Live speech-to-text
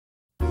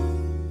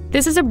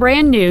This is a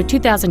brand new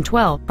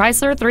 2012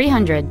 Chrysler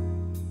 300.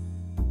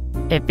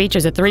 It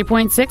features a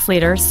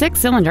 3.6-liter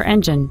six-cylinder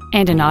engine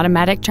and an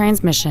automatic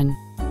transmission.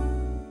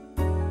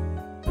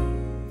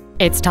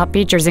 Its top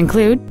features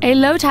include a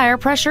low tire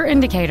pressure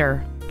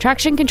indicator,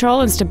 traction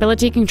control and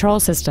stability control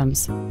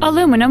systems,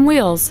 aluminum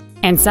wheels,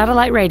 and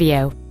satellite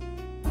radio.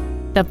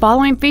 The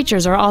following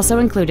features are also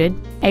included: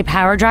 a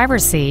power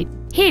driver's seat,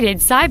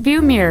 heated side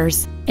view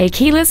mirrors, a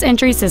keyless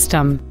entry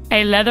system,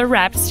 a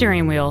leather-wrapped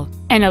steering wheel,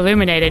 an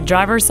illuminated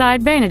driver's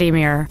side vanity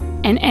mirror,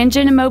 an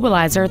engine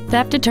immobilizer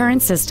theft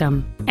deterrent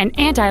system, an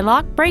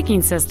anti-lock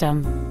braking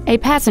system, a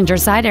passenger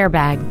side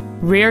airbag,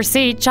 rear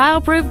seat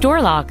child-proof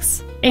door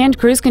locks, and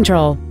cruise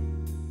control.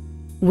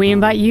 We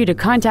invite you to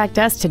contact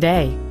us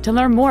today to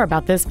learn more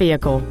about this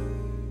vehicle.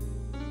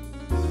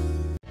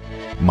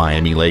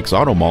 Miami Lakes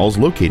Automall is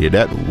located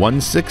at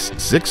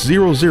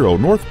 16600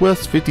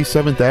 Northwest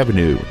 57th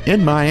Avenue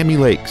in Miami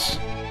Lakes.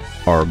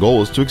 Our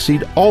goal is to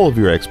exceed all of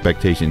your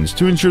expectations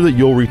to ensure that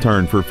you'll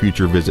return for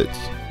future visits.